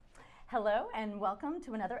Hello and welcome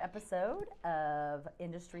to another episode of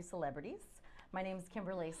Industry Celebrities. My name is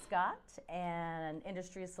Kimberly Scott, and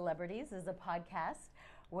Industry Celebrities is a podcast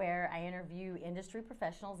where I interview industry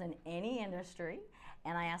professionals in any industry,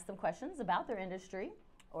 and I ask them questions about their industry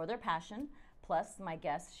or their passion. Plus, my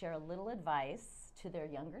guests share a little advice to their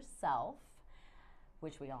younger self,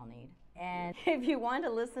 which we all need. And if you want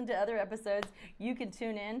to listen to other episodes, you can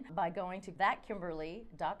tune in by going to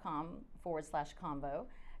thatkimberly.com/combo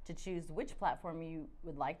to choose which platform you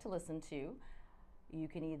would like to listen to. You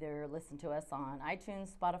can either listen to us on iTunes,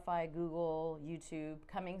 Spotify, Google, YouTube,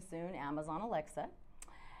 coming soon, Amazon Alexa.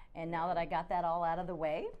 And now that I got that all out of the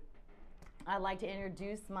way, I'd like to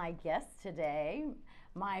introduce my guest today,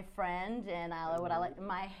 my friend, and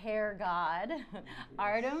my hair god,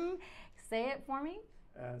 Artem. Say it for me.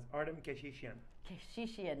 Artem Keshishian.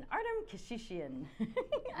 Artem Keshishian. You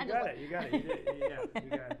got it. You got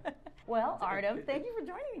it. Well, Artem, thank you for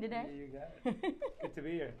joining me today. You got it. Good to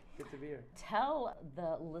be here. Tell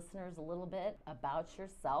the listeners a little bit about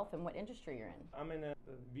yourself and what industry you're in. I'm in a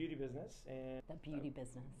beauty business and The beauty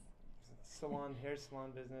business. hair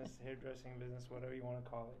salon business, hairdressing business, whatever you want to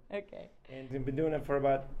call it. Okay. And I've been doing it for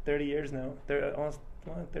about 30 years now. Almost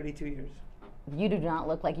 32 years. You do not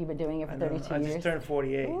look like you've been doing it for 32 years. I just turned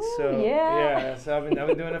 48, Ooh, so yeah. So I've been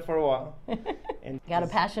doing it for a while. And got a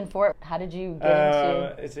passion for it. How did you get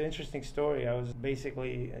into? It's an interesting story. I was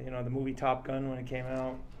basically, the movie Top Gun when it came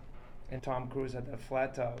out, and Tom Cruise had that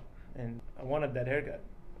flat top, and I wanted that haircut.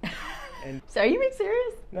 And So are you being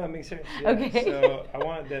serious? no, I'm being serious. Yeah. Okay. So I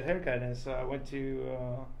wanted that haircut, and so I went to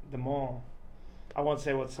the mall. I won't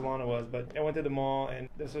say what salon it was, but I went to the mall, and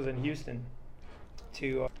this was in Houston,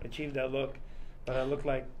 to achieve that look. But I looked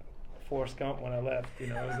like Forrest Gump when I left. It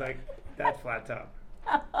was like that flat top.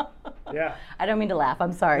 Yeah. I don't mean to laugh.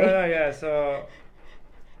 I'm sorry. No, yeah. So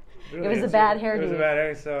really, It was a bad hairdo. It was a bad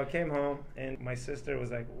hair. So I came home, and my sister was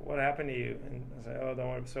like, "What happened to you?" And I was like, "Oh, don't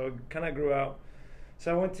worry." So it kind of grew out.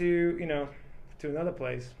 So I went to to another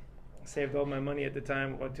place, saved all my money at the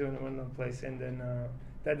time, went to another place, and then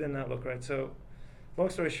that did not look right. So long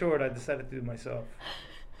story short, I decided to do it myself.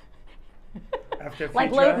 After a few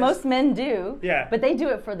tries, most men do. Yeah. But they do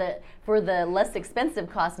it for the less expensive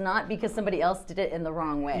cost, not because somebody else did it in the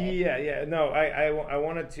wrong way. Yeah. No, I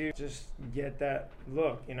wanted to just get that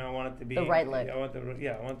look. I wanted to be the right look. I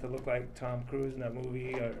wanted to look like Tom Cruise in that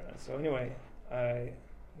movie. So anyway, I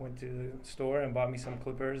went to the store and bought me some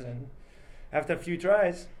clippers, and after a few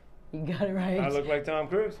tries, You got it right. I looked like Tom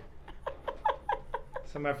Cruise.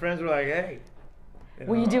 So my friends were like, "Hey,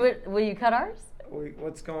 Will you do it? Will you cut ours?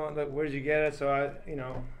 What's going on? Like, where'd you get it?" So I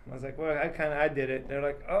was like, "Well, I did it." They're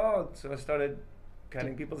like, "Oh," so I started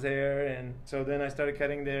cutting people's hair, and so then I started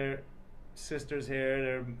cutting their sister's hair,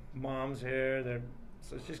 their mom's hair,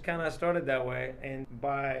 so it just kind of started that way. And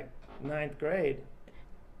by 9th grade,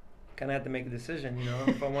 kind of had to make a decision,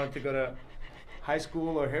 if I wanted to go to high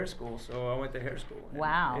school or hair school. So I went to hair school.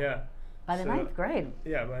 Wow. Yeah. By the 9th grade.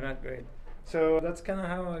 Yeah, by 9th grade. So that's kind of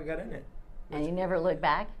how I got in it. And you never looked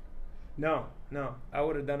back? No. I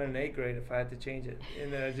would have done it in 8th grade if I had to change it.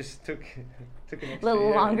 And then I just took an extra Little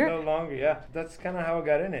year. longer? A little longer, yeah. That's kind of how I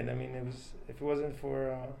got in it. I mean, if it wasn't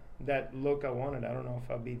for that look I wanted, I don't know if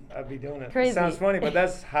I'd be doing it. Crazy. It sounds funny, but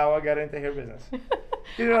that's how I got into hair business.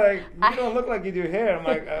 You don't look like you do hair. I'm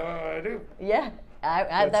like, oh, I do. Yeah.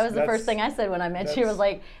 That was the first thing I said when I met you. I was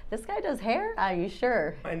like, this guy does hair? Are you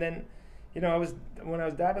sure? And then, when I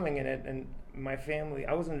was dabbling in it, and my family,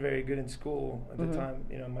 I wasn't very good in school at the time.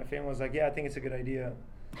 My family was like, "Yeah, I think it's a good idea.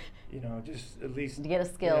 Just at least To get a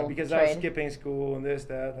skill. because trade. I was skipping school and this,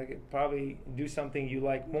 that. Like, probably do something you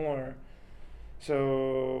like more."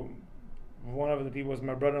 So one of the people was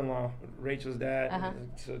my brother-in-law, Rachel's dad. Uh-huh.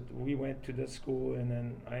 So we went to the school, and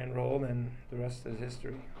then I enrolled, and the rest is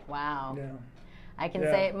history. Wow. Yeah. I can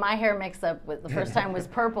say my hair mix-up the first time was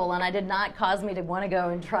purple, and it did not cause me to want to go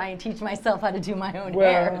and try and teach myself how to do my own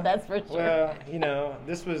hair. That's for sure. Well,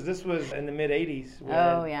 this was in the mid '80s. Where,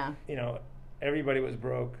 Oh yeah. Everybody was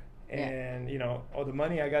broke, and all the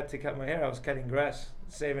money I got to cut my hair, I was cutting grass,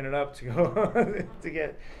 saving it up to go to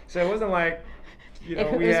get. So it wasn't like we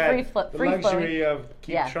had the luxury of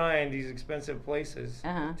keep trying these expensive places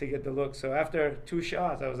to get the look. So after 2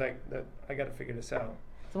 shots, I was like, I got to figure this out.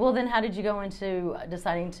 Well, then how did you go into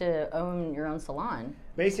deciding to own your own salon?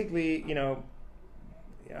 Basically,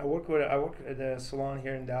 I work at a salon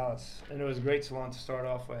here in Dallas, and it was a great salon to start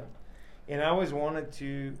off with. And I always wanted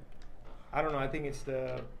to, I don't know, I think it's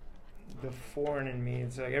the foreign in me.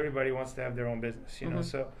 It's like everybody wants to have their own business,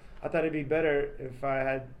 So I thought it'd be better if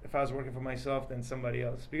I was working for myself than somebody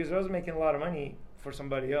else, because I was making a lot of money for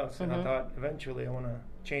somebody else, and I thought eventually I want to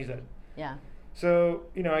change that. Yeah. So,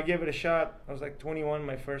 I gave it a shot. I was like 21,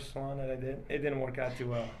 my first salon that I did. It didn't work out too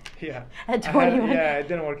well. Yeah. At 21? Yeah, it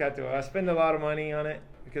didn't work out too well. I spent a lot of money on it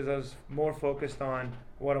because I was more focused on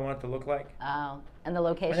what I wanted to look like. Oh, and the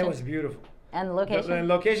location? And it was beautiful. And the location? The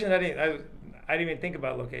location, I didn't even think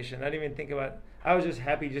about location. I didn't even think about, I was just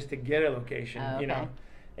happy just to get a location, Oh, okay.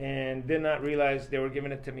 And did not realize they were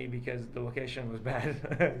giving it to me because the location was bad.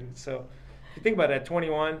 So if you think about it, at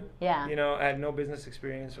 21, Yeah. I had no business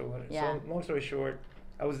experience or whatever. Yeah. So long story short,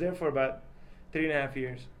 I was there for about 3.5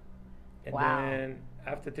 years. And Wow. then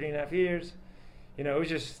after 3.5 years, it was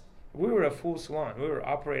just, we were a full salon. We were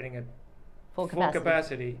operating at Full full capacity.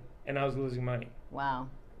 capacity, and I was losing money. Wow.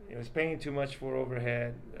 It was paying too much for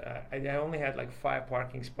overhead. I only had like 5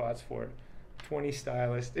 parking spots for 20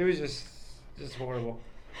 stylists. It was just horrible.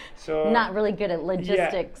 So Not really good at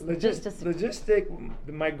logistics. Yeah, logistic.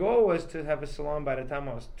 My goal was to have a salon by the time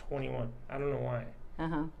I was 21. I don't know why.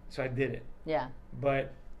 Uh-huh. So I did it, Yeah.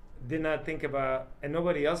 but did not think about. And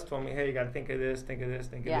nobody else told me, hey, you got to think of this, think of this,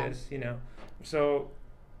 think Yeah. of this. So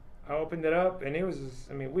I opened it up, and it was.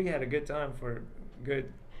 I mean, we had a good time for a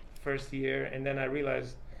good first year, and then I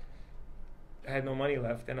realized I had no money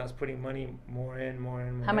left, and I was putting money more in.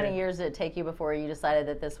 How many years did it take you before you decided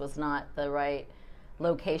that this was not the right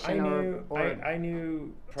location I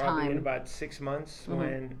knew probably time? in about 6 months Mhm.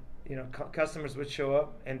 when customers would show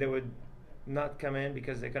up and they would not come in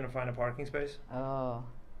because they couldn't find a parking space. Oh,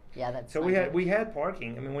 yeah, that's. So not we good. had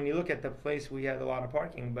parking. I mean, when you look at the place, we had a lot of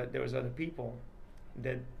parking, but there was other people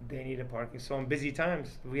that they needed parking. So on busy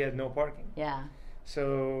times, we had no parking. Yeah.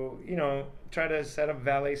 So try to set up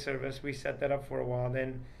valet service. We set that up for a while.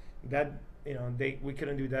 Then that we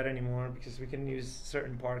couldn't do that anymore because we couldn't use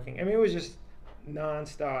certain parking. I mean, it was just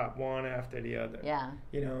nonstop, one after the other. Yeah.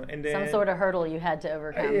 And then Some sort of hurdle you had to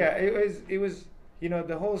overcome. yeah, it was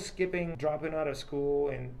the whole skipping, dropping out of school,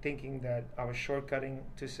 and thinking that I was shortcutting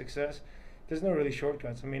to success. There's no really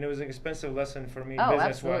shortcuts. I mean, it was an expensive lesson for me, Oh,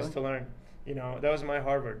 business-wise, absolutely. to learn. That was my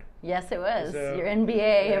Harvard. Yes, it was. So, Your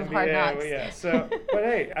MBA of hard knocks. Yeah. So, but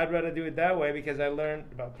hey, I'd rather do it that way because I learned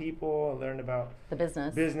about people. I learned about The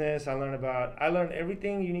business. business. I learned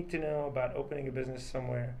everything you need to know about opening a business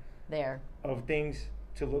somewhere, There. of things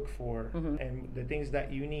to look for Mhm. and the things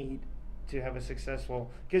that you need to have a successful.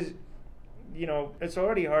 Because it's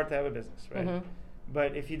already hard to have a business, right? Mhm.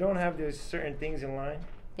 But if you don't have those certain things in line,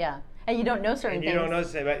 Yeah. And you don't know certain and you things. don't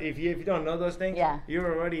know, but if you don't know those things, Yeah.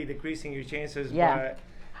 you're already decreasing your chances Yeah. by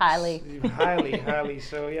Highly. highly.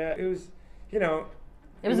 So yeah, it was,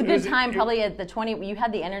 It was a good time, probably at the 20. You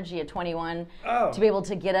had the energy at 21 Oh. to be able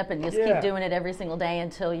to get up and just Yeah. keep doing it every single day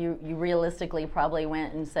until you realistically probably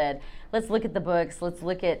went and said, let's look at the books. Let's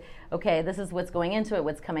look at, okay, this is what's going into it,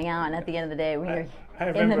 what's coming out. And at the end of the day, when you're I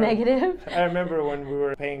in the remember- negative. I remember when we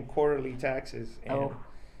were paying quarterly taxes, and Oh.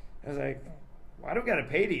 I was like, "Why do we gotta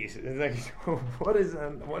pay these?" It's like, what is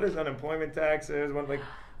unemployment taxes? What, like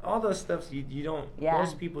all those stuffs you don't. Yeah.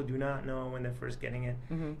 Most people do not know when they're first getting it,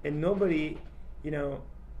 Mhm. and nobody,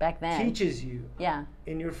 Back then. teaches you. Yeah.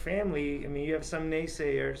 In your family, I mean, you have some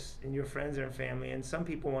naysayers in your friends and family, and some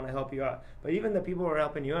people want to help you out. But even the people who are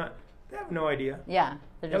helping you out, they have no idea. Yeah.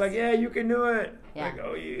 They're like, "Yeah, you can do it." Yeah. Like,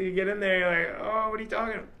 oh, you get in there, you're like, "Oh, what are you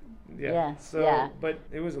talking?" Yeah, So, yeah. but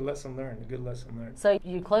it was a lesson learned, a good lesson learned. So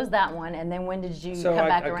you closed that one, and then when did you So come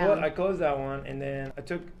back around? I closed that one, and then I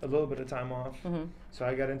took a little bit of time off. Mhm. So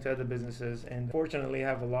I got into other businesses, and fortunately, I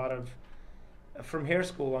have a lot of from hair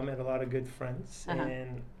school. I met a lot of good friends, Uh-huh.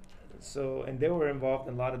 and they were involved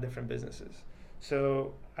in a lot of different businesses.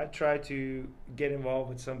 So I tried to get involved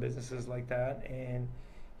with some businesses like that, and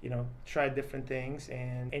try different things,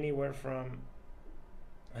 and anywhere from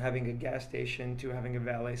having a gas station to having a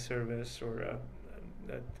valet service or a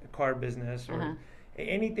car business or Uh-huh.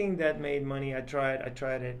 anything that made money. I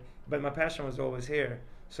tried it, but my passion was always hair.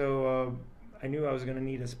 So I knew I was going to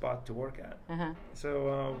need a spot to work at. Uh-huh.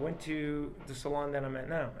 So went to the salon that I'm at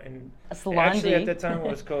now, and A salon actually D. at that time it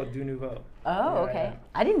was called Du Nouveau. Oh, Yeah, okay. yeah.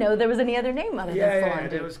 I didn't know there was any other name other Yeah, than Salon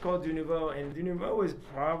D. it was called Du Nouveau, and Du Nouveau was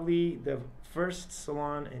probably the first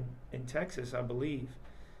salon in Texas, I believe,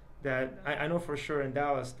 that I know for sure in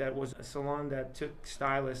Dallas, that was a salon that took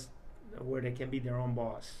stylists where they can be their own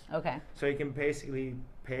boss. Okay. So you can basically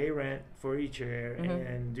pay rent for each hair Mhm.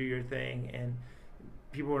 and do your thing, and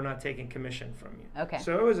people were not taking commission from you. Okay.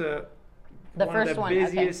 So it was The one of first the one, okay.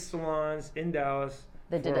 busiest salons in Dallas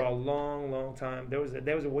That did for it. a long time. There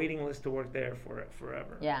was a waiting list to work there for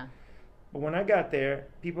forever. Yeah. But when I got there,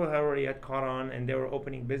 people had already had caught on, and they were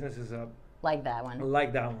opening businesses up Like that one.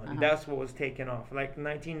 Like that one. That's what was taken off. Like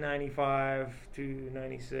 1995 to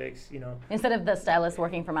 96, Instead of the stylists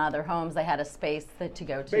working from out of their homes, they had a space to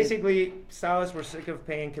go to. Basically, stylists were sick of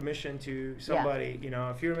paying commission to somebody.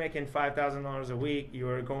 If you're making $5,000 a week, you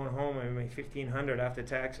were going home and make $1,500 after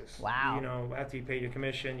taxes. Wow. After you pay your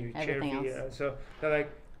commission, your chair Everything fee. else. So they're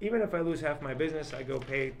like, even if I lose half my business, I go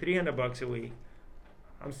pay $300 a week.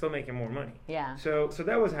 I'm still making more money. Yeah. So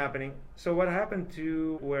that was happening. So what happened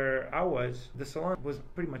to where I was, the salon was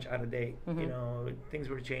pretty much out of date. Things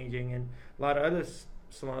were changing, and a lot of other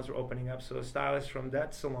salons were opening up. So stylists from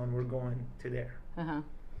that salon were going to there.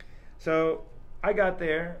 So I got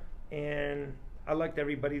there, and I liked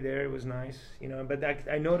everybody there. It was nice, But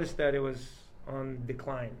I noticed that it was on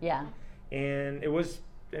decline. Yeah. And it was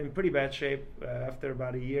in pretty bad shape after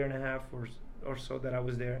about a year and a half or so that I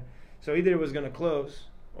was there. So either it was going to close,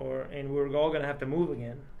 and we were all going to have to move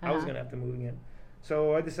again. I was going to have to move again.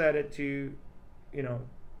 So I decided to,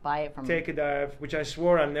 buy it from take a dive, which I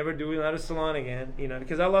swore I'd never do another salon again,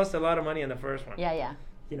 because I lost a lot of money in the first one. Yeah.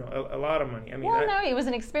 A lot of money. I mean, no, it was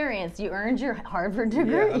an experience. You earned your Harvard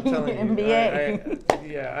degree, yeah, I'm telling you, MBA.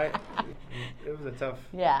 It was a tough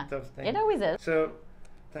thing. It always is. So,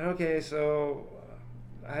 so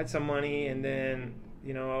I had some money, and then,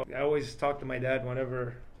 I always talk to my dad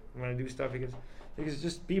whenever I'm going to do stuff. He goes,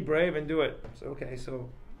 just be brave and do it. So, so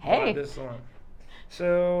bought this salon.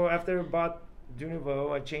 So after I bought De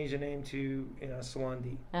Nouveau, I changed the name to Salon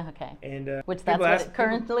D. Okay. And which that's what it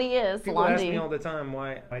currently is. People Salon ask D. me all the time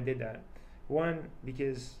why I did that. One,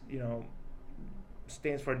 because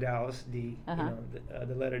stands for Dallas D.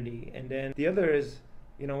 The letter D. And then the other is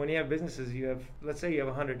when you have businesses, you have, let's say you have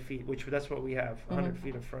 100 feet, which that's what we have, 100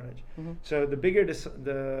 feet of frontage. So the bigger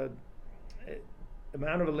the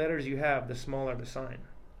amount of letters you have, the smaller the sign.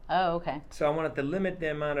 Oh, okay. So I wanted to limit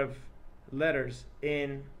the amount of letters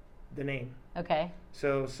in the name. Okay.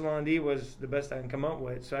 So Salon D was the best I can come up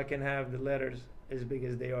with, so I can have the letters as big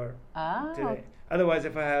as they are today. Otherwise,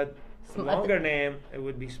 if I had a longer name, it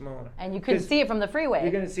would be smaller. And you couldn't see it from the freeway.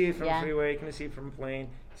 You're going to see it from the freeway, you can see it from plane.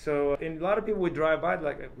 So, and a lot of people would drive by,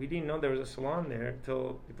 like, we didn't know there was a salon there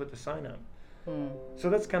until they put the sign up. So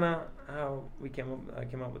that's kind of how I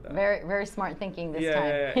came up with that. Very, very smart thinking this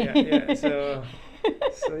time. Yeah.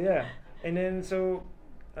 So yeah. And then,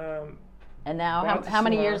 and now, how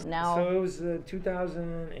many years now? So it was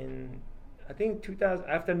 2000, and I think 2000,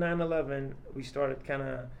 after 9/11, we started kind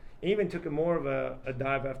of, even took more of a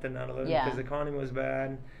dive after 9/11 because the economy was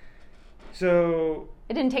bad. So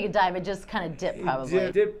it didn't take a dive, it just kind of dipped probably.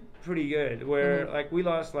 It dipped pretty good, where like we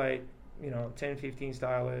lost like, 10, 15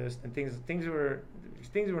 stylists, and things were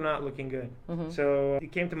not looking good. So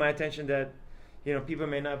it came to my attention that, people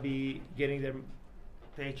may not be getting their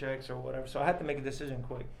paychecks or whatever. So I had to make a decision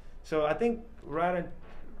quick. So I think right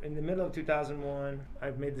in the middle of 2001,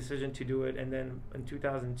 I made the decision to do it. And then in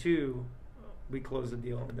 2002, we closed the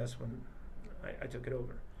deal. And that's when I took it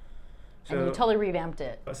over. So, and you totally revamped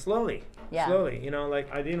it. Slowly. Slowly.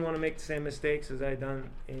 Like I didn't want to make the same mistakes as I'd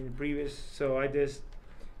done in previous. So I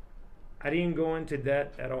didn't go into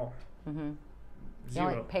debt at all. You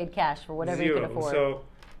Zero. only paid cash for whatever you could afford. So,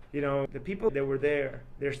 the people that were there,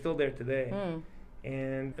 they're still there today.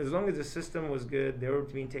 And as long as the system was good, they were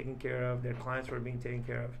being taken care of, their clients were being taken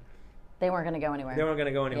care of. They weren't going to go anywhere. They weren't going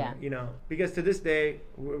to go anywhere, because to this day,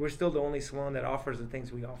 we're still the only salon that offers the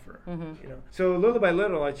things we offer, So little by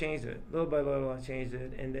little, I changed it.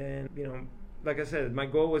 And then, like I said, my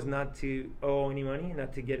goal was not to owe any money,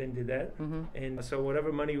 not to get into debt. And so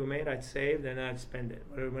whatever money we made, I'd save, then I'd spend it.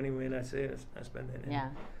 Whatever money we made, I'd save, I'd spend it. Yeah.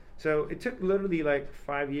 So it took literally like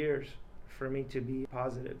 5 years for me to be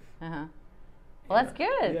positive. Well, that's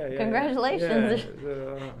good. Congratulations.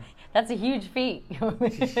 That's a huge feat.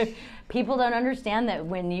 People don't understand that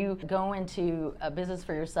when you go into a business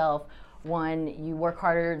for yourself, one, you work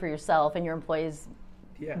harder for yourself and your employees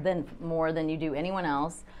more than you do anyone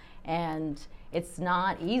else. And it's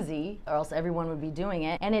not easy, or else everyone would be doing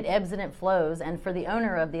it. And it ebbs and it flows. And for the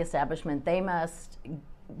owner of the establishment, they must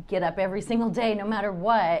get up every single day, no matter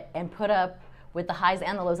what, and put up with the highs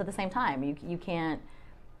and the lows at the same time. You can't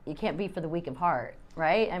be for the weak of heart,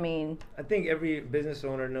 right? I mean, I think every business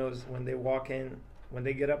owner knows when they walk in, when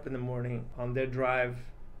they get up in the morning on their drive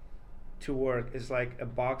to work, it's like a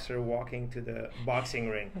boxer walking to the boxing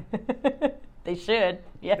ring. They should.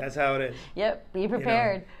 Yeah. That's how it is. Yep. Be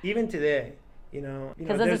prepared. Even today,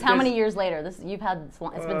 because this is how many years later? You've had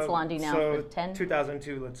it's been Salon D now for 10.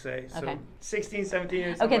 2002, let's say. So 16, 17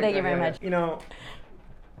 years. Okay. Thank you very much.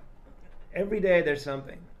 Every day there's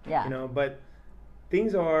something. Yeah. But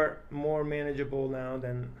things are more manageable now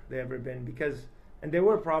than they ever been, because and they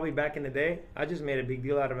were probably back in the day. I just made a big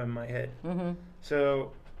deal out of it in my head. Mm-hmm.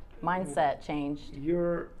 So Mindset changed.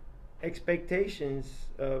 your expectations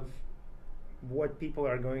of what people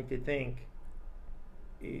are going to think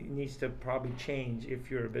needs to probably change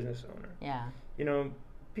if you're a business owner. Yeah. You know,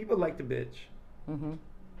 people like to bitch. Mm-hmm.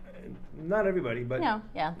 Not everybody, but No,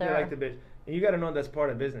 yeah, they there like are. to bitch. And you got to know that's part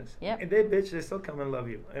of business. Yep. If they bitch, they still come and love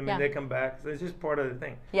you. I mean, Yeah. they come back. So it's just part of the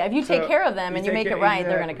thing. Yeah, if you take So care of them and you take make it care- right,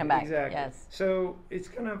 they're going to come back. Exactly. Yes. So it's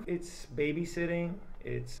it's babysitting,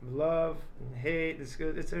 it's love and hate. It's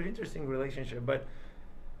good. It's an interesting relationship. But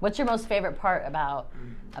What's your most favorite part about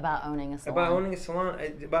owning a salon? about owning a salon,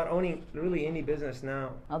 about owning really any business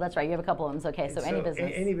now. Oh, that's right. You have a couple of them. Okay, so any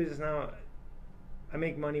business. Any business now, I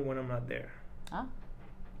make money when I'm not there. Ah.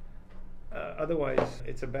 Otherwise,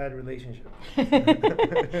 it's a bad relationship.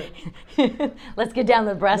 Let's get down to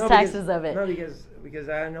the brass taxes of it. No, because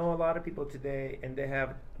I know a lot of people today, and they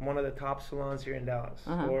have one of the top salons here in Dallas,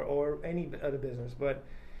 Uh-huh. or any other business. But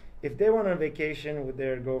if they went on vacation with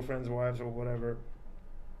their girlfriends, wives, or whatever,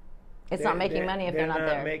 It's not making money if they're not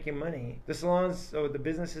there. making money. The salons, or the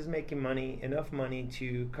business is making money, enough money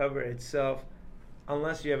to cover itself.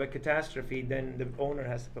 Unless you have a catastrophe, then the owner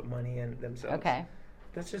has to put money in themselves. Okay.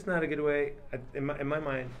 That's just not a good way, in my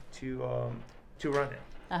mind, to run it.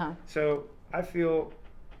 Uh-huh. So I feel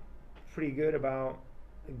pretty good about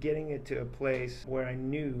getting it to a place where I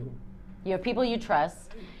knew You have people you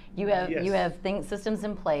trust. You have Yes. systems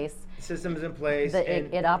in place. systems in place. That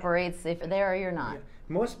and it operates if there or you're not. yeah,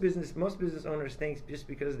 most business owners think just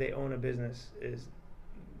because they own a business is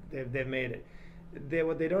they've made it.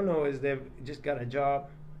 What they don't know is they've just got a job.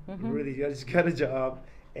 Mhm. Really, just got a job.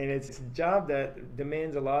 And it's a job that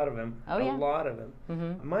demands a lot of them. Oh, yeah. A lot of them.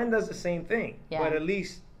 Mhm. Mine does the same thing. Yeah. But at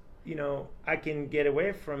least, I can get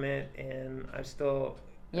away from it, and I'm still...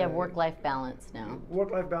 You have work-life balance now.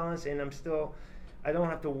 Work-life balance, and I don't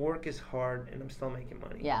have to work as hard, and I'm still making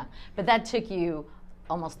money. Yeah, but that took you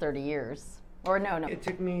almost 30 years. Or no. It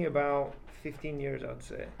took me about 15 years, I'd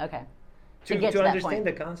say. Okay. To get to that understand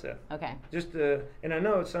point. the concept. Okay. And I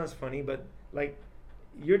know it sounds funny, but like...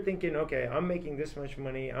 You're thinking, okay, I'm making this much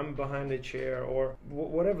money, I'm behind the chair, or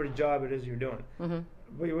whatever job it is you're doing. Mm-hmm.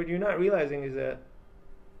 But what you're not realizing is that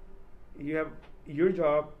you have your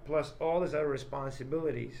job plus all these other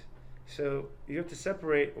responsibilities. So you have to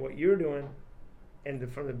separate what you're doing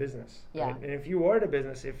from the business. Yeah. Right? And if you are the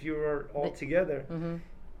business, if you are all together, Mm-hmm.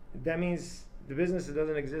 that means the business that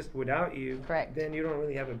doesn't exist without you. Correct. Then you don't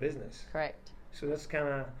really have a business. Correct. So that's kind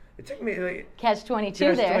of... It took me like...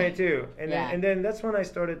 Catch-22 there. 22. Yeah. And then that's when I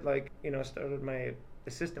started started my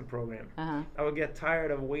assistant program. Uh-huh. I would get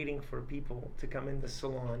tired of waiting for people to come in the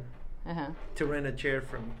salon Uh-huh. to rent a chair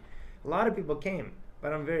from me. A lot of people came,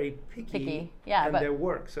 but I'm very picky, Yeah, on but their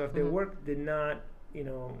work. So if their Mhm. work did not,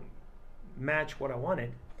 match what I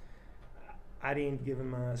wanted, I didn't give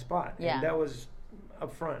them a spot. Yeah. And that was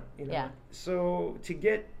up front, Yeah. So to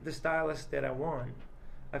get the stylist that I want,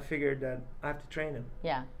 I figured that I have to train them.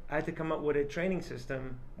 yeah. I had to come up with a training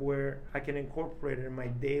system where I can incorporate it in my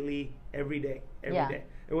daily, every day. Yeah.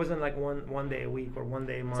 It wasn't like one day a week or one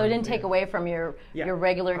day a month. So it didn't take away from your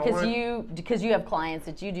regular I because you have clients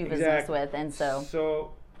that you do business Exactly. with, and so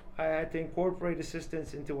So I had to incorporate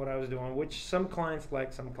assistance into what I was doing, which some clients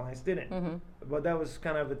liked, some clients didn't. Mm-hmm. But that was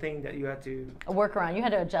kind of a thing that you had to... a workaround. You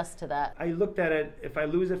had to adjust to that. I looked at it, if I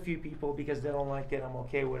lose a few people because they don't like it, I'm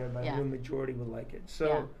okay with it, but Yeah. I knew majority would like it. So,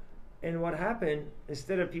 Yeah. And what happened,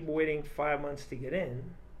 instead of people waiting 5 months to get in,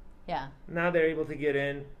 Yeah. now they're able to get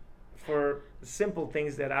in for simple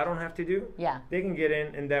things that I don't have to do. Yeah. They can get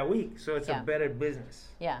in that week, so it's Yeah. a better business.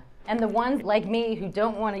 Yeah. And the ones like me who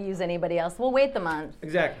don't want to use anybody else will wait the month.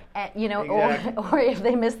 Exactly. And, Exactly. or if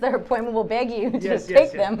they miss their appointment, we'll beg you to Yes, take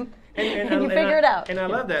yes, yes. them, and you figure it out. And I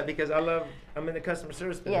love that because I'm in the customer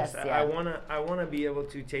service business. Yes, I yeah. wanna be able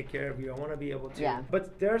to take care of you. I wanna be able to. Yeah.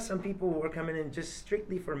 But there are some people who are coming in just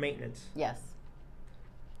strictly for maintenance. Yes.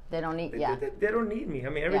 They don't need. They, Yeah. they don't need me. I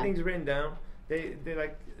mean, everything's written down. They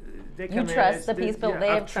come in. trust it's- the people, they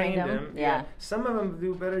I've have trained them. Yeah. Some of them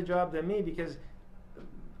do a better job than me because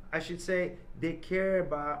I should say they care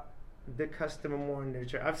about the customer more in their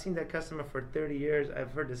chair. I've seen that customer for 30 years.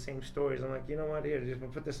 I've heard the same stories. I'm like, you know what? Here, just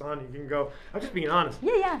put this on. You can go. I'm just being honest.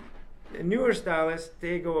 Yeah. Yeah. The newer stylists,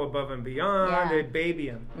 they go above and beyond. Yeah. They baby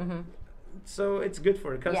them. Mm-hmm. So it's good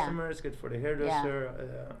for the Yeah. customer. It's good for the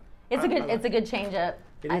hairdresser. It's a good change up.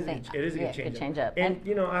 It I is. think. It is a good Yeah, change up. And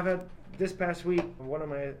I've had this past week. One of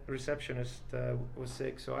my receptionists was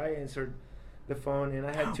sick, so I answered the phone, and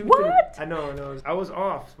I had two. What? I know. I was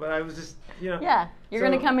off, but I was just Yeah, you're So-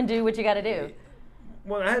 gonna come and do what you got to do.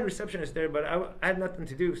 Well, I had a receptionist there, but I had nothing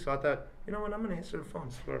to do, so I thought you know what, I'm gonna answer the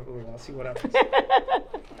phones for a little while, see what happens.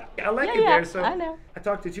 I like Yeah, it yeah, there. So I know. I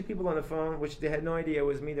talked to 2 people on the phone, which they had no idea it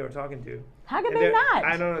was me they were talking to. How could And they they're- not?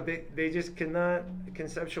 I don't know. They just cannot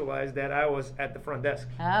conceptualize that I was at the front desk.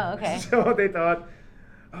 Oh, okay. So they thought,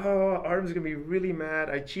 oh, Artem's gonna be really mad.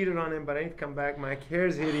 I cheated on him, but I need to come back. My hair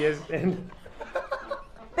is hideous, and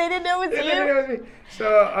They didn't know it was they didn't know you. it was me.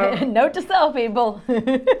 So Note to self, people.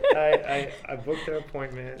 I booked their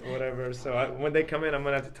appointment, whatever. So when they come in, I'm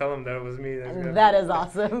gonna have to tell them that it was me. That is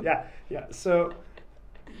awesome. Yeah, yeah. So,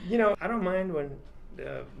 you know, I don't mind when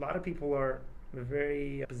a lot of people are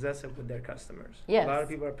very possessive with their customers. Yes. A lot of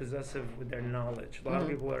people are possessive with their knowledge. A lot of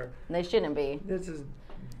people are. They shouldn't be. This is,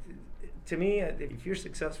 to me, if you're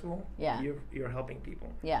successful, Yeah. you're helping people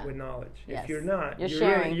Yeah. with knowledge. Yes. If you're not, You're you're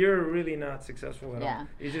sharing. you're really not successful at Yeah. all.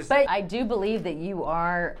 You just But I do believe that you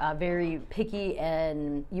are very picky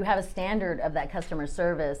and you have a standard of that customer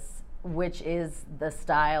service, which is the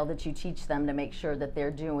style that you teach them to make sure that they're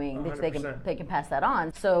doing, that 100%. they can pass that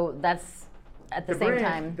on. So that's at the same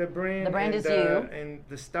time. the brand brand and is you. and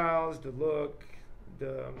the styles, the look,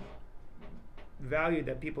 the value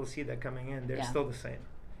that people see that coming in, they're Yeah. still the same.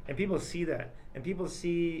 And people see that. And people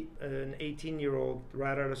see an 18-year-old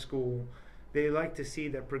right out of school. They like to see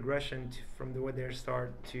the progression from the way they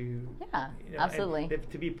start to, Yeah, you know, absolutely. and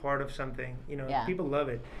to be part of something. You know, Yeah. people love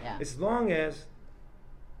it. Yeah. As long as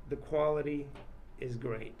the quality is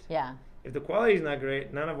great. Yeah. If the quality is not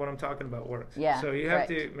great, none of what I'm talking about works. Yeah, So you have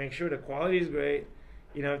correct. to make sure the quality is great.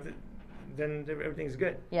 You know, then everything's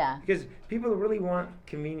good. Yeah. Because people really want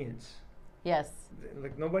convenience. Yes.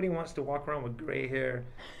 Like nobody wants to walk around with gray hair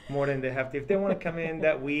more than they have to. If they want to come in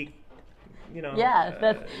that week, you know.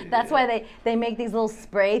 Yeah, that's why they make these little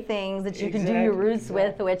spray things that you can do your Exactly, roots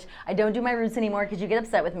with, which I don't do my roots anymore because you get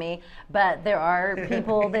upset with me. But there are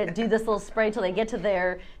people that do this little spray till they get to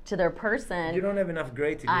their person. You don't have enough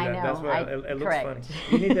gray to do I that. know, That's why it looks correct.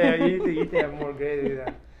 funny. You need to have more gray to do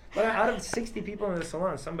that. But out of 60 people in the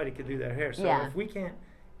salon, somebody could do their hair. So Yeah.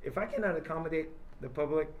 if I cannot accommodate the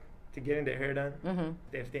public to getting their hair done, Mhm.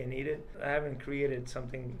 if they need it, I haven't created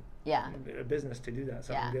something, Yeah. a business to do that,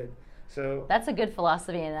 something Yeah. good. So That's a good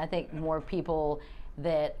philosophy, and I think more people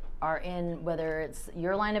that are in, whether it's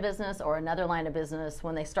your line of business or another line of business,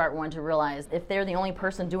 when they start one, to realize if they're the only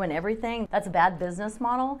person doing everything, that's a bad business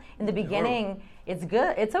model. In the beginning, it's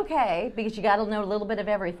good, it's okay, because you got to know a little bit of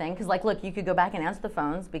everything. Because, like, look, you could go back and answer the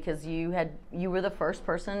phones because you were the first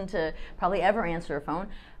person to probably ever answer a phone.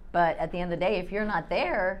 But at the end of the day, if you're not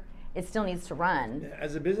there, it still needs to run.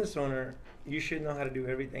 as a business owner, you should know how to do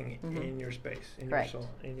everything in your space, in Correct. your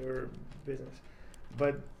salon, in your business.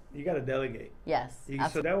 But you got to delegate. Yes, So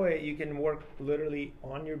absolutely. that way you can work literally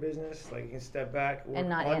on your business, like you can step back, work And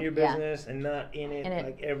not on in- your yeah. business and not in it, In it.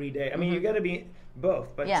 like every day. I mean, you got to be both,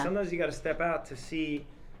 but Yeah. sometimes you got to step out to see.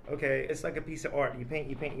 Okay, it's like a piece of art. You paint.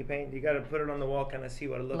 You got to put it on the wall, kind of see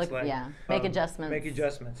what it looks like. Yeah, make adjustments. Make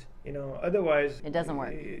adjustments. You know, otherwise It doesn't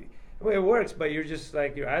work. Well, it works, but you're just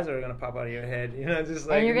like your eyes are gonna pop out of your head. You know, just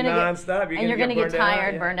like And you're gonna nonstop. get, and you're gonna get burned out.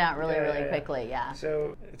 tired, Yeah. burned out really, Yeah, really yeah. quickly. Yeah.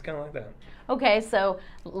 So it's kind of like that. Okay, so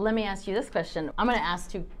let me ask you this question. I'm going to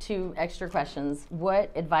ask two extra questions. What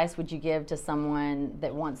advice would you give to someone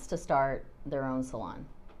that wants to start their own salon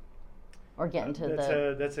or get into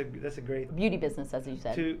That's a great beauty business, as you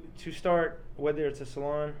said? to start, whether it's a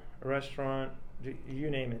salon, a restaurant, you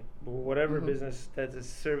name it, whatever Mm-hmm. business that's a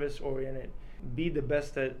service oriented, be the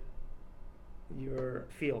best at your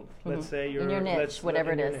field. Let's say Mm-hmm. In your niche, let's-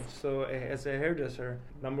 whatever in it your is. niche. So as a hairdresser,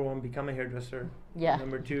 number one, become a hairdresser. Yeah.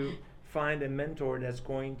 Number two, find a mentor that's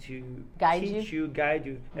going to Guide teach you? guide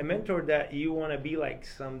you, a mentor that you want to be like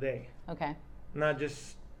someday, Okay. not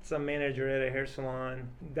just some manager at a hair salon.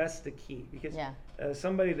 That's the key, because Yeah.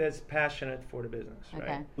 somebody that's passionate for the business, Okay.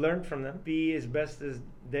 right? Learn from them, be as best as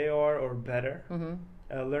they are or better.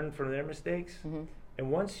 Mm-hmm. Learn from their mistakes. Mm-hmm.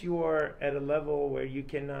 And once you are at a level where you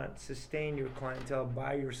cannot sustain your clientele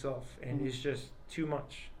by yourself and Mhm. it's just too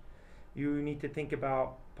much, you need to think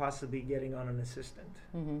about possibly getting on an assistant.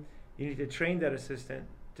 Mm-hmm. You need to train that assistant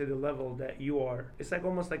to the level that you are. It's like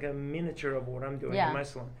almost like a miniature of what I'm doing Yeah. in my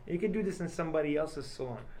salon. You can do this in somebody else's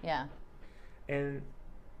salon. Yeah. And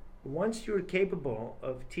once you're capable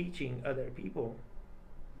of teaching other people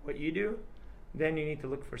what you do, then you need to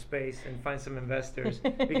look for space and find some investors,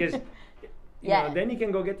 because Yeah. then you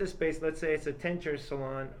can go get the space. Let's say it's a 10-chair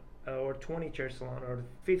salon or 20-chair salon or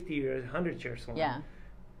 50 or 100-chair salon. Yeah.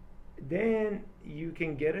 Then you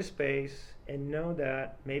can get a space and know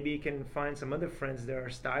that maybe you can find some other friends that are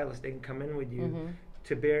stylists. They can come in with you Mhm.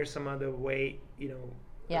 to bear some other weight,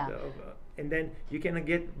 Yeah. and then you can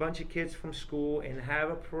get a bunch of kids from school and have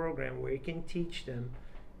a program where you can teach them,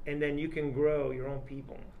 and then you can grow your own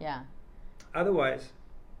people. Yeah. Otherwise,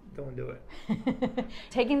 don't do it.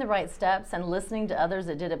 Taking the right steps and listening to others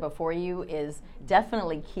that did it before you is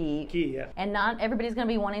definitely key. Yeah. And not everybody's going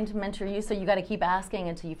to be wanting to mentor you, so you got to keep asking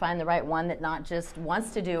until you find the right one that not just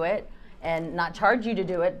wants to do it and not charge you to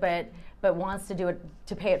do it, but wants to do it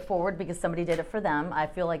to pay it forward because somebody did it for them. I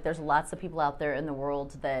feel like there's lots of people out there in the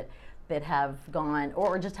world that have gone,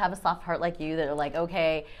 or just have a soft heart like you, that are like,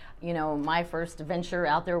 okay, you know, my first venture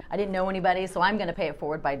out there, I didn't know anybody, so I'm going to pay it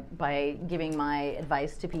forward by giving my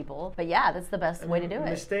advice to people. But yeah, that's the best way to do it.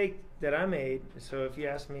 The mistake that I made, so if you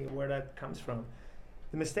ask me where that comes from,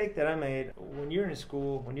 the mistake that I made, when you're in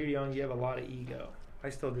school, when you're young, you have a lot of ego. I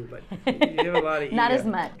still do, but you have a lot of ego. Not as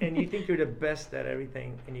much. And you think you're the best at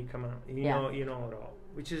everything, and you come out, you know it all,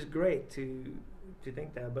 which is great to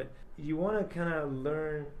think that. But you want to kind of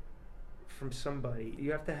learn from somebody.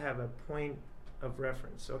 You have to have a point of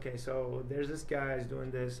reference. Okay, so there's this guy who's doing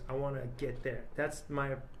this. I want to get there. That's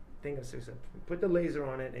my thing of success. Put the laser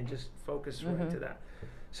on it and just focus right to that.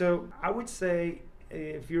 So I would say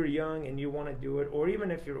if you're young and you want to do it, or even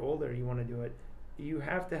if you're older and you want to do it, you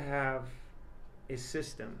have to have a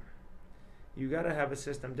system. You got to have a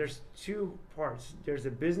system. There's two parts. There's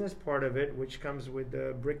a business part of it, which comes with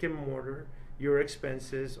the brick and mortar, your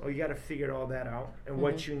expenses, or you got to figure all that out and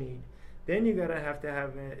what you need. Then you got to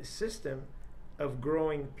have a system of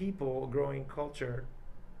growing people, growing culture,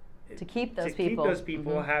 to keep those keep those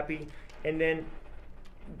people happy, and then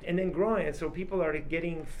growing it, so people are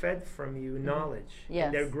getting fed from you knowledge. Yes.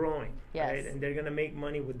 And they're growing. Yes. Right? And they're gonna make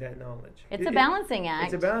money with that knowledge. It's a balancing act.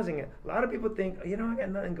 It's a balancing act. A lot of people think, I got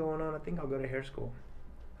nothing going on. I think I'll go to hair school.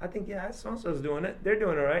 I think, so-and-so's doing it. They're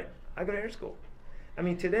doing it right. I go to hair school. I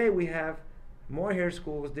mean, today we have more hair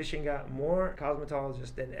schools dishing out more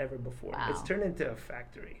cosmetologists than ever before. Wow. It's turned into a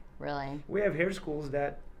factory. Really? We have hair schools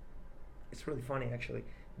that, it's really funny actually,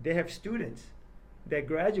 they have students that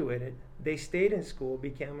graduated, they stayed in school,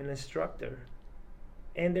 became an instructor,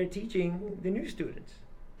 and they're teaching the new students.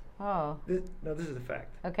 Oh. This is a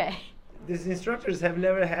fact. Okay. These instructors have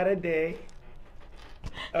never had a day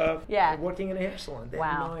of working in a hair salon. They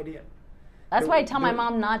have no idea. That's why I tell my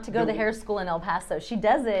mom not to go to hair school in El Paso. She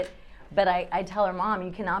does it, but I tell her, Mom,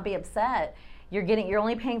 you cannot be upset. You're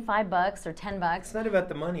only paying $5 or $10. It's not about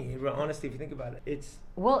the money, honestly, if you think about it.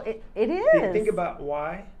 It is. Think about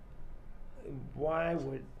why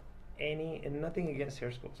would any, and nothing against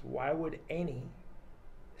hair schools, why would any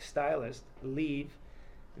stylist leave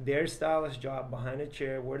their stylist job behind a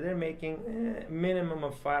chair where they're making minimum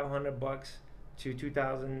of $500 to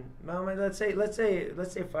 $2,000?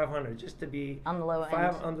 Let's say 500, just to be on the low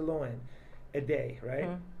end. On the low end a day, right?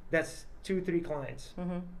 That's 2-3 clients.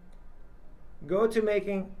 Go to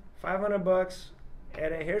making $500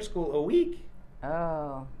 at a hair school a week.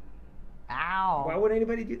 Oh, ow! Why would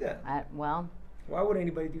anybody do that? Why would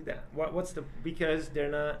anybody do that? Because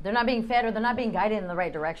they're not being fed, or they're not being guided in the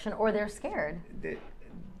right direction, or they're scared.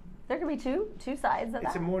 There could be two sides of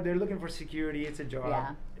that. They're looking for security. It's a job.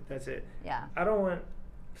 Yeah. That's it. Yeah. I don't want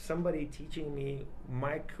somebody teaching me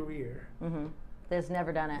my career. That's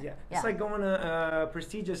never done it. Yeah. It's like going to a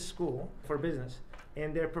prestigious school for business,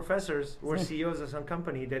 and their professors were CEOs of some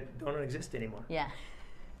company that don't exist anymore. Yeah.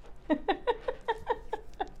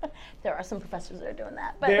 There are some professors that are doing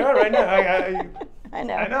that. But they are right now. I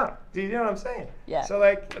know. I know. Do you know what I'm saying? Yeah. So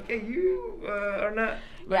okay, you are not.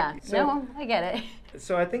 I get it.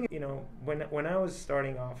 So I think when I was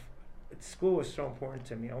starting off, school was so important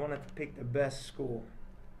to me. I wanted to pick the best school.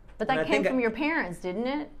 But that came from your parents, didn't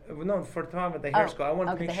it? No, for the time at the hair school, I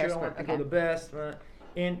wanted to make sure I wanted to go the best.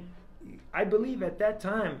 And I believe at that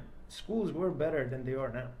time, schools were better than they are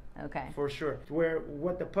now. Okay. For sure. Where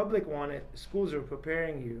what the public wanted, schools are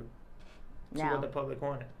preparing you to what the public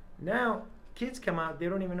wanted. Now, kids come out, they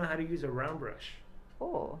don't even know how to use a round brush.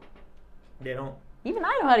 Oh. They don't. Even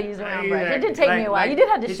I know how to use a round brush. It did take me a while. You did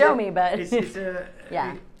have to show me, but.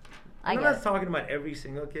 Yeah. I'm not talking about every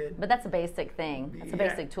single kid. But that's a basic thing. That's a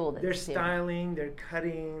basic tool. They're styling, they're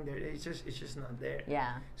cutting, it's just not there.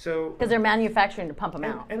 Yeah. So because they're manufacturing to pump them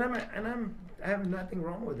out. And I have nothing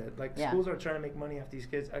wrong with it. Schools are trying to make money off these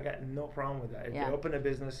kids. I got no problem with that. If they open a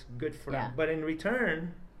business, good for them. But in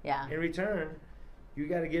return, you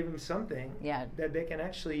got to give them something that they can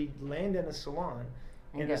actually land in a salon,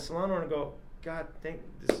 and the salon owner go, God, this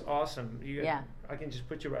is awesome. I can just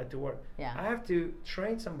put you right to work. Yeah. I have to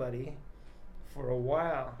train somebody for a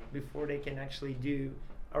while before they can actually do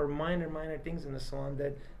our minor things in the salon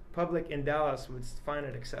that public in Dallas would find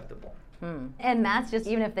it acceptable. And that's just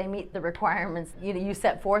even if they meet the requirements you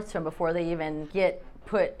set forth to them before they even get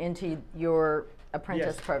put into your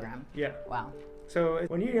apprentice program. Yeah. Wow. So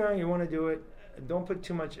when you're young, you want to do it. don't put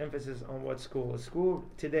too much emphasis on what school. School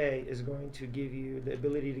today is going to give you the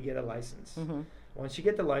ability to get a license. Mm-hmm. Once you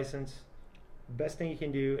get the license, best thing you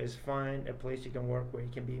can do is find a place you can work where you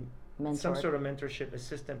can be some Mentored. sort of mentorship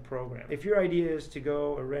assistant program. If your idea is to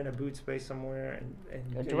go or rent a boot space somewhere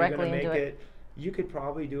and Go you're directly going to make into it, you could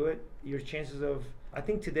probably do it. Your chances of, I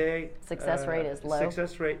think today, Success rate is low.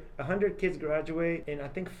 Success rate, 100 kids graduate in I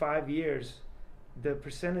think 5 years. The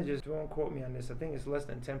percentages, don't quote me on this, I think it's less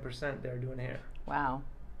than 10% that are doing hair Wow.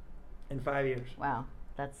 in 5 years. Wow.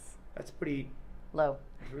 That's Pretty low.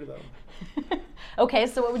 low. Okay,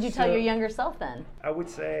 so what would you tell So- your younger self then? I would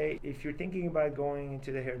say if you're thinking about going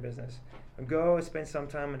into the hair business, go spend some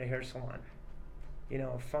time in a hair salon. You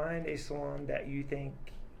know, find a salon that you think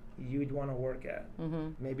you'd want to work at. Mm-hmm.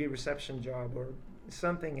 Maybe a reception job or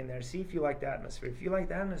something in there. See if you like the atmosphere. If you like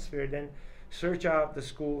the atmosphere, then search out the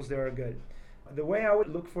schools that are good. The way I would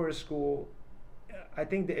look for a school, I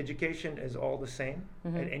think the education is all the same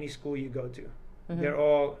at any school you go to. Mm-hmm. They're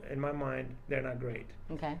all, in my mind, they're not great.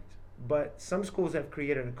 Okay. But some schools have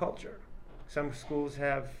created a culture. Some schools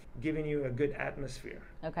have given you a good atmosphere.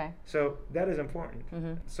 Okay. So that is important.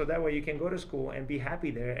 Mm-hmm. So that way you can go to school and be happy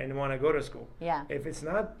there and want to go to school. Yeah. If it's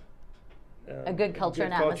not A good culture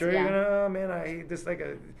and atmosphere, you're yeah. gonna, oh man, I hate this. I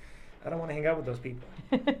don't want to hang out with those people.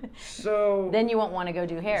 So Then you won't want to go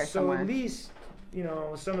do hair so somewhere. at least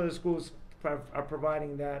some of the schools are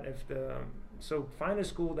providing that. So find a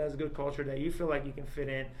school that has good culture that you feel like you can fit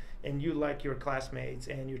in, and you like your classmates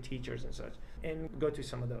and your teachers and such, and go to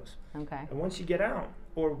some of those. Okay. And once you get out,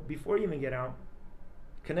 or before you even get out,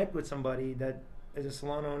 connect with somebody that is a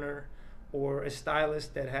salon owner or a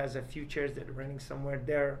stylist that has a few chairs that are renting somewhere.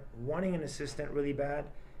 They're wanting an assistant really bad.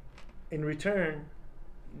 In return,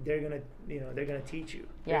 they're gonna teach you.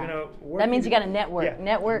 Yeah. They're gonna work That means with you got to network. Yeah.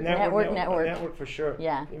 Network. Network for sure.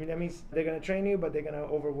 Yeah. I mean, that means they're gonna train you, but they're gonna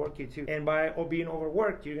overwork you too. And by being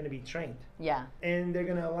overworked, you're gonna be trained. Yeah. And they're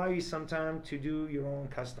gonna allow you some time to do your own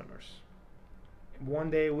customers. 1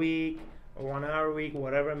 day a week or 1 hour a week,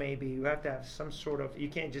 whatever it may be. You have to have some sort of. You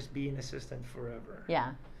can't just be an assistant forever.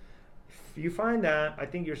 Yeah. If you find that, I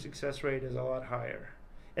think your success rate is a lot higher.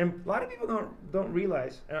 And a lot of people don't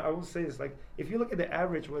realize. And I will say this: like, if you look at the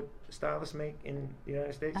average what stylists make in the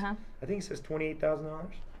United States, Uh-huh. I think it says $28,000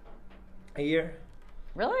 a year.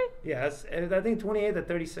 Really? Yeah, I think 28 to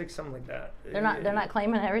 36, something like that. They're not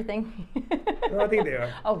claiming everything. No, I think they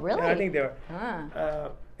are. Oh, really? Yeah, I think they are. Ah.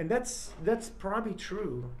 And that's probably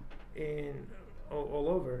true in all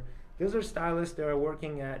over. Those are stylists that are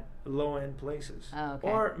working at low-end places Oh, okay.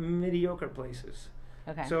 or mediocre places.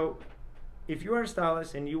 Okay. So if you are a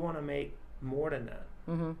stylist and you want to make more than that,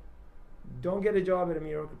 Mm-hmm. don't get a job at a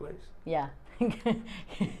mediocre place. Yeah.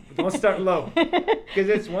 Don't start low. Because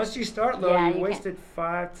it's once you start low, Yeah, you you wasted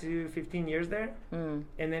 5 to 15 years there. Mm.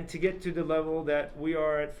 And then to get to the level that we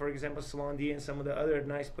are at, for example, Salon D and some of the other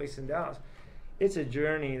nice places in Dallas, it's a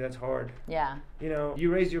journey that's hard. Yeah.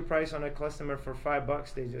 You raise your price on a customer for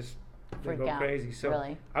 $5, they Freak go out. crazy. So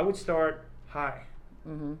Really? I would start high.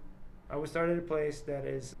 Mm-hmm. I would start at a place that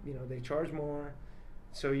is, they charge more.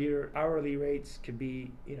 So your hourly rates could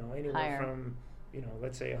be, anywhere Higher. from,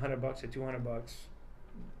 let's say $100 to $200.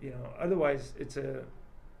 Otherwise it's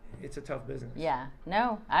a tough business. Yeah.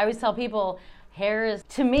 No, I always tell people hair is,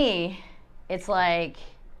 to me, it's like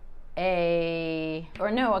a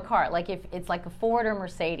car. Like if it's like a Ford or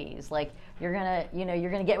Mercedes, like you're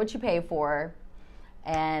gonna get what you pay for.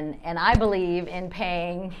 And I believe in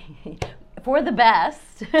paying for the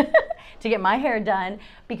best to get my hair done,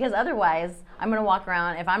 because otherwise I'm going to walk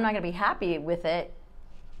around, if I'm not going to be happy with it,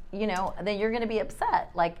 then you're going to be upset.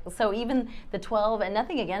 Like, so even the 12, and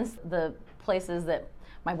nothing against the places that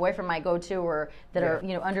my boyfriend might go to or that are,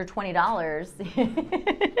 under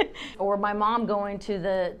 $20 or my mom going to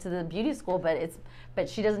the beauty school, but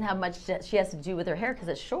she doesn't have much that she has to do with her hair because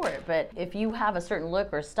it's short. But if you have a certain look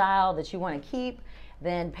or style that you want to keep,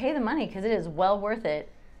 then pay the money, because it is well worth it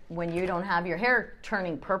when you don't have your hair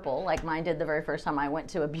turning purple like mine did the very first time I went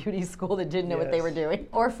to a beauty school that didn't know what they Yes. were doing.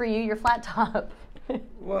 Or for you, your flat top.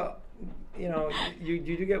 Well, you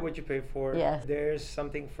do get what you pay for. Yes. There's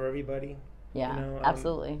something for everybody. Yeah,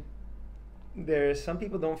 absolutely. There's some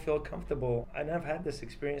people don't feel comfortable, and I've had this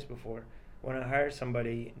experience before when I hired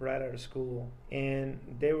somebody right out of school, and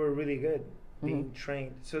they were really good being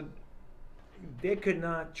trained. So they could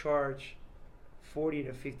not charge $40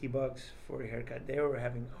 to $50 for a haircut. They were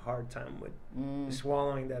having a hard time with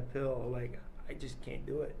swallowing that pill. Like, I just can't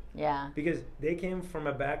do it. Yeah. Because they came from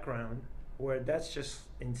a background where that's just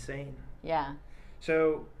insane. Yeah.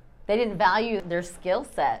 So They didn't value their skill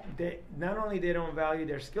set. not only they don't value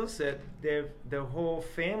their skill set, the whole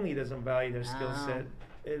family doesn't value their skill set.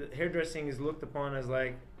 hairdressing is looked upon as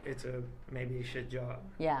like it's maybe a shit job.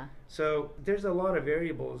 Yeah. So there's a lot of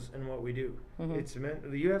variables in what we do. Mhm. It's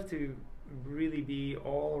you have to really be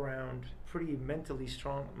all around pretty mentally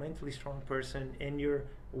strong person, and your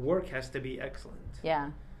work has to be excellent.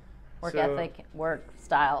 Yeah. Work So- ethic, work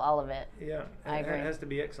style, all of it. Yeah, I agree. It has to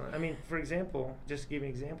be excellent. I mean, for example, just to give you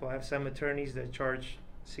an example, I have some attorneys that charge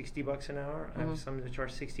 $60 an hour. I Mhm. have some that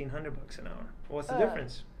charge $1,600 an hour. What's the Ugh.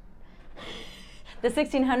 difference? The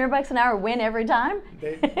 $1,600 an hour win every time?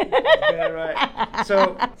 Yeah, right.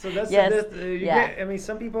 So that's Yes. I mean,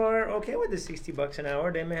 some people are okay with the $60 an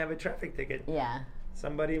hour. They may have a traffic ticket. Yeah.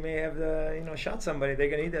 Somebody may have shot somebody. They're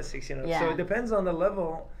gonna need that $16. Yeah. So it depends on the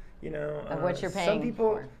level, Of what you're paying Some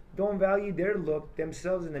people for. don't value their look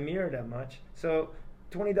themselves in the mirror that much. So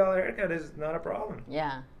 $20 haircut is not a problem.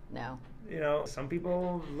 Yeah. No. Some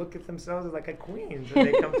people look at themselves as like a queen, so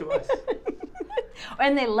they come to us.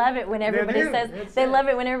 And they love it when everybody do. says It's they it. love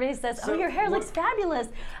it when everybody says, "Oh, So your hair what- looks fabulous."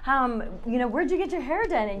 Where'd you get your hair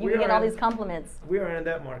done? And you We can get are all in- these compliments. We are in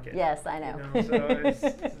that market. Yes, I know. So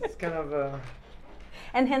it's kind of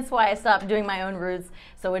And hence why I stopped doing my own roots,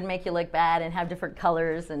 so it would make you look bad and have different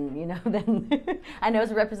colors, and then I know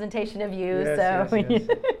it's a representation of you. yes, so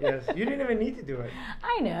yes. You didn't even need to do it.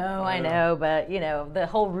 I know, but the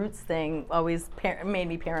whole roots thing always made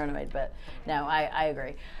me paranoid. But no, I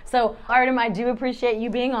agree. So Artem, I do appreciate you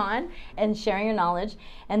being on and sharing your knowledge,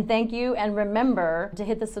 and thank you. And remember to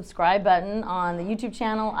hit the subscribe button on the YouTube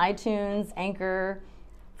channel, iTunes, Anchor.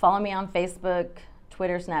 Follow me on Facebook,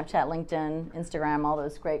 Twitter, Snapchat, LinkedIn, Instagram, all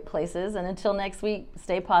those great places. And until next week,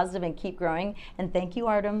 stay positive and keep growing. And thank you,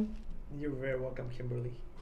 Artem. You're very welcome, Kimberly.